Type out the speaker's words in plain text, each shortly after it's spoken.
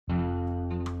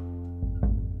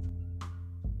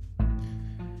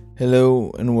Hello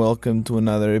and welcome to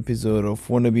another episode of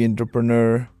Wannabe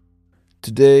Entrepreneur.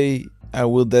 Today I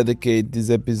will dedicate this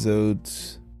episode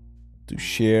to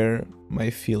share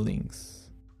my feelings.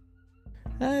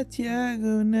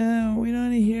 Tiago, no, we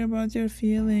don't hear about your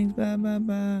feelings, blah blah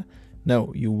blah.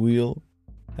 No, you will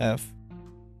have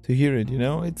to hear it,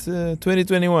 It's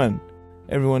 2021.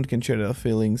 Everyone can share their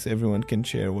feelings, everyone can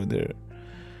share what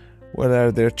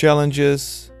are their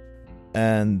challenges,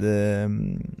 and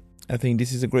I think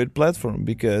this is a great platform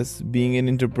because being an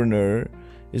entrepreneur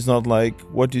is not like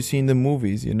what you see in the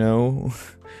movies,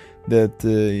 that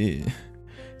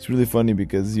it's really funny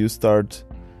because you start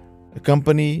a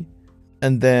company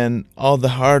and then all the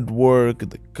hard work,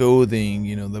 the coding,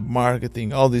 the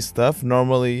marketing, all this stuff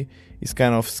normally is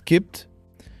kind of skipped.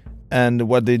 And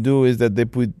what they do is that they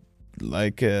put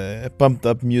like pumped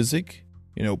up music,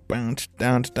 bounce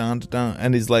down,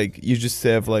 and it's like you just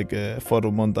have like a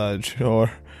photo montage or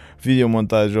video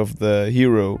montage of the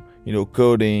hero,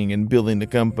 coding and building the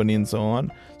company and so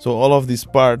on. So all of this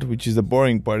part, which is the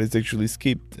boring part, is actually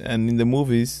skipped. And in the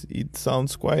movies, it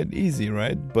sounds quite easy,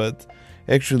 right? But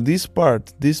actually, this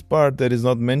part that is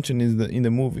not mentioned in the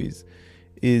movies,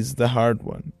 is the hard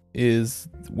one. Is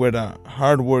where the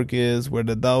hard work is, where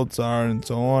the doubts are, and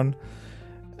so on.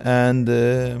 And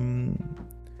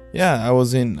I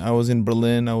was in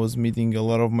Berlin. I was meeting a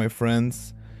lot of my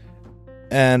friends,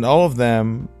 and all of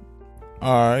them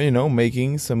are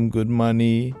making some good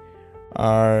money,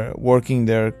 are working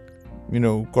their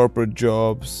corporate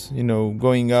jobs,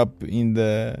 going up in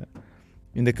the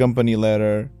company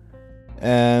ladder,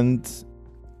 and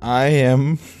I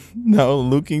am now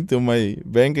looking to my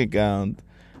bank account,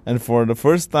 and for the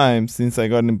first time since I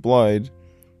got employed,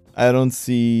 I don't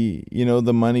see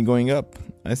the money going up.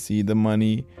 I see the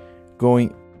money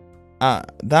going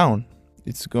down.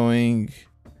 It's going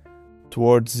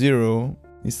towards zero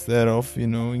instead of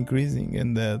increasing,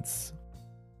 and that's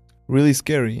really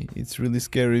scary. It's really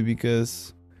scary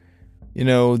because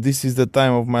this is the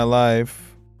time of my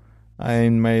life. I'm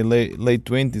in my late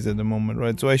 20s at the moment,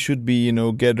 right? So I should be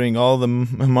gathering all the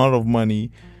amount of money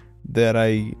that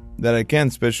I can,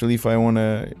 especially if I want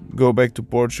to go back to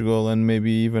Portugal and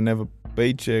maybe even have a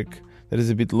paycheck that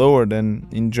is a bit lower than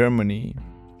in Germany.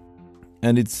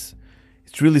 And it's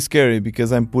really scary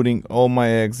because I'm putting all my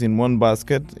eggs in one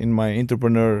basket in my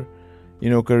entrepreneur,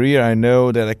 career. I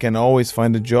know that I can always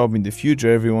find a job in the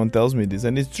future. Everyone tells me this,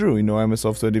 and it's true. I'm a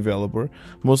software developer.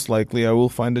 Most likely I will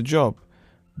find a job.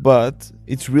 But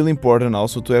it's really important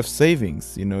also to have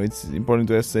savings. It's important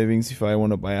to have savings if I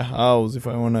want to buy a house, if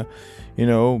I want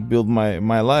to, build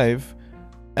my life.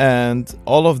 And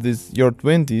all of this, your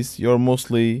 20s, you're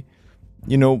mostly,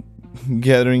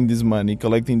 gathering this money,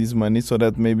 collecting this money, so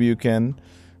that maybe you can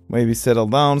settle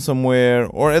down somewhere,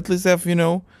 or at least have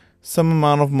some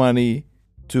amount of money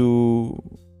to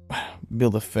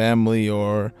build a family,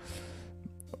 or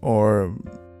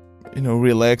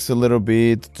relax a little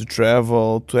bit, to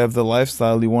travel, to have the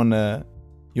lifestyle you wanna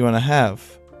have.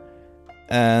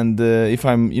 And if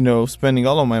I'm spending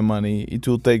all of my money, it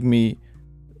will take me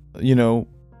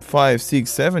 5,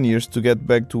 6, 7 years to get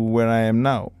back to where I am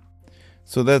now.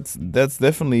 So that's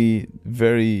definitely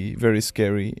very, very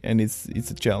scary, and it's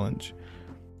a challenge.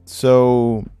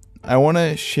 So I want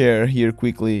to share here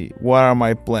quickly what are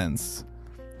my plans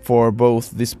for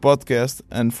both this podcast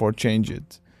and for Change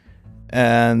It.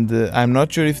 And I'm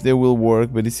not sure if they will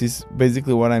work, but this is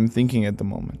basically what I'm thinking at the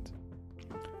moment.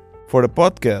 For the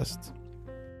podcast,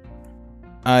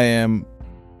 I am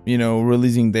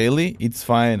releasing daily. It's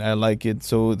fine, I like it,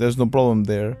 so there's no problem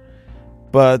there.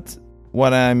 But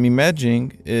what I'm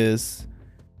imagining is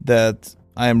that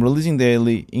I am releasing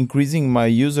daily, increasing my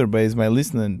user base, my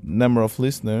number of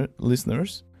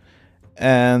listeners.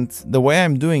 And the way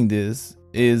I'm doing this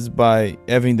is by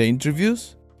having the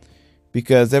interviews,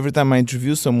 because every time I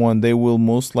interview someone, they will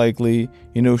most likely,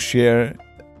 share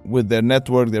with their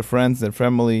network, their friends, their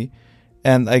family,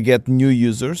 and I get new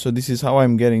users. So this is how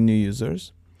I'm getting new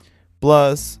users.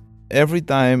 Plus, every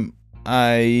time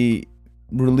I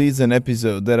release an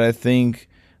episode that I think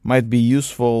might be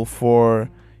useful for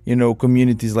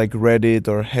communities like Reddit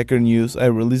or Hacker News, I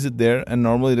release it there, and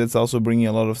normally that's also bringing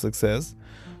a lot of success.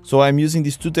 So I'm using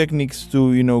these two techniques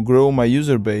to grow my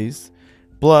user base.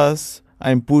 Plus,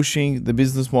 I'm pushing the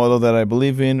business model that I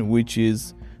believe in, which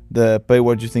is the pay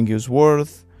what you think is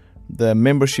worth, the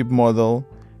membership model.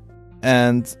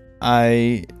 And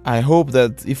I hope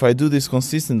that if I do this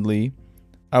consistently,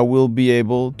 I will be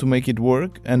able to make it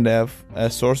work and have a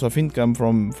source of income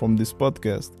from this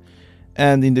podcast.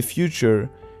 And in the future,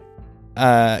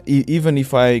 even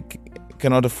if I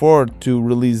cannot afford to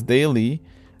release daily,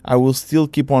 I will still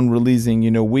keep on releasing,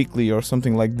 weekly or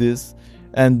something like this,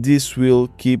 and this will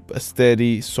keep a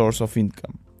steady source of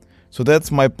income. So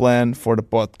that's my plan for the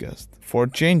podcast. For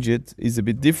Change It is a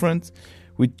bit different.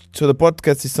 So the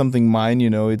podcast is something mine,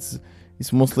 it's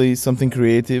mostly something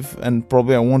creative, and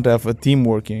probably I won't have a team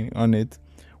working on it.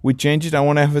 With Change It, I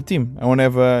want to have a team. I want to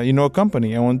have a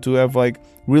company. I want to have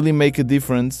really make a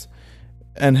difference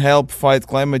and help fight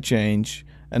climate change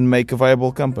and make a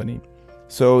viable company.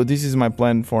 So this is my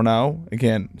plan for now.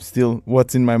 Again, still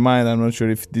what's in my mind. I'm not sure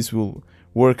if this will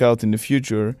work out in the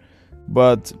future,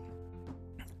 but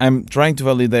I'm trying to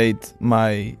validate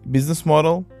my business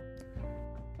model,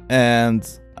 and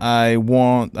I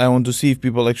want to see if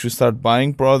people actually start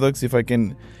buying products, if I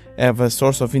can have a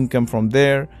source of income from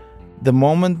there. The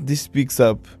moment this picks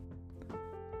up,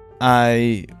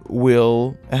 I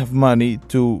will have money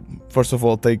to, first of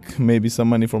all, take maybe some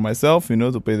money for myself,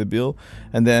 to pay the bill,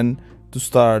 and then to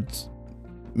start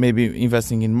maybe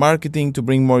investing in marketing to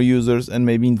bring more users, and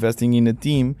maybe investing in a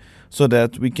team so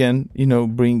that we can,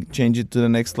 change it to the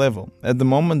next level. At the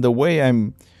moment, the way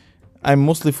I'm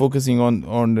mostly focusing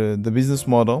on the business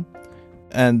model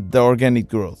and the organic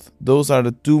growth. Those are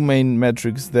the two main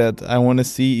metrics that I want to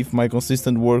see if my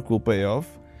consistent work will pay off.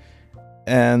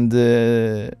 And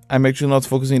I'm actually not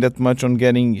focusing that much on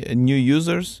getting new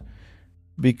users,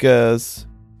 because,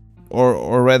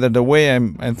 or rather, the way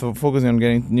I'm focusing on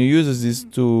getting new users is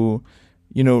to,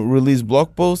 release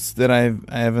blog posts. That I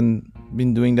haven't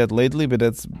been doing that lately, but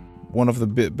that's one of the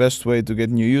best way to get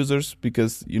new users,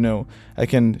 because I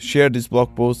can share these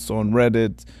blog posts on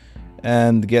Reddit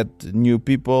and get new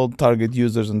people, target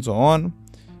users, and so on.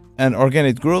 And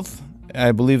organic growth,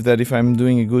 I believe that if I'm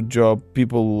doing a good job,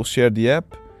 people will share the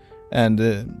app. And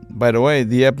by the way,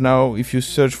 the app now, if you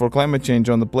search for climate change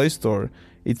on the Play Store,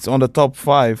 it's on the top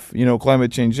 5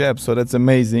 climate change apps, so that's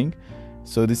amazing.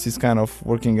 So this is kind of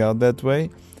working out that way.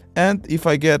 And if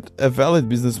I get a valid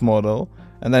business model,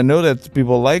 and I know that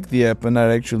people like the app and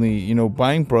are actually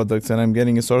buying products, and I'm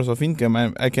getting a source of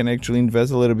income, I can actually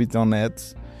invest a little bit on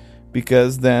ads,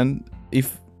 because then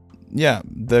if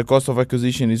the cost of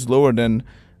acquisition is lower than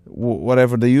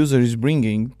whatever the user is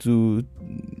bringing to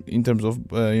in terms of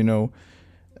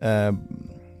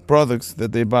products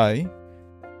that they buy,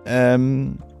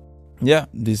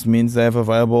 this means I have a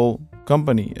viable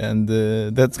company. And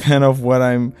that's kind of what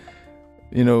I'm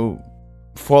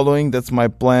following. That's my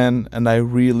plan, and I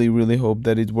really, really hope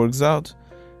that it works out.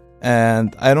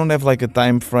 And I don't have a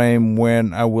time frame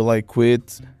when I will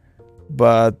quit,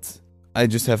 but I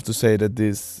just have to say that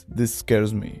this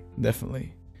scares me,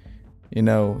 definitely.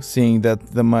 Seeing that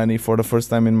the money for the first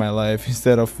time in my life,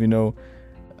 instead of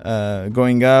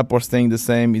going up or staying the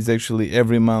same, is actually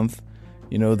every month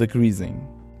decreasing.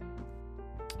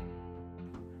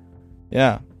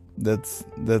 That's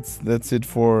it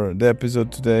for the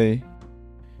episode today.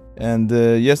 And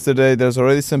yesterday there's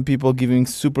already some people giving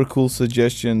super cool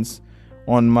suggestions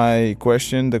on my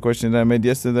question, the question that I made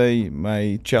yesterday,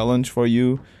 my challenge for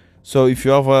you. So if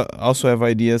you also have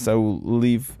ideas, I will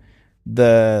leave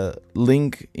the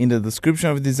link in the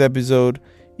description of this episode.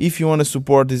 If you want to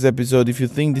support this episode, if you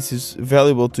think this is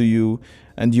valuable to you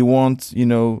and you want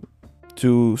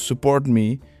to support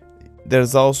me,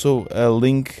 there's also a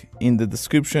link in the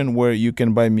description where you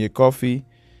can buy me a coffee.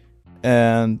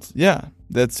 And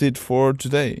that's it for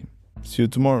today. See you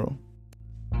tomorrow.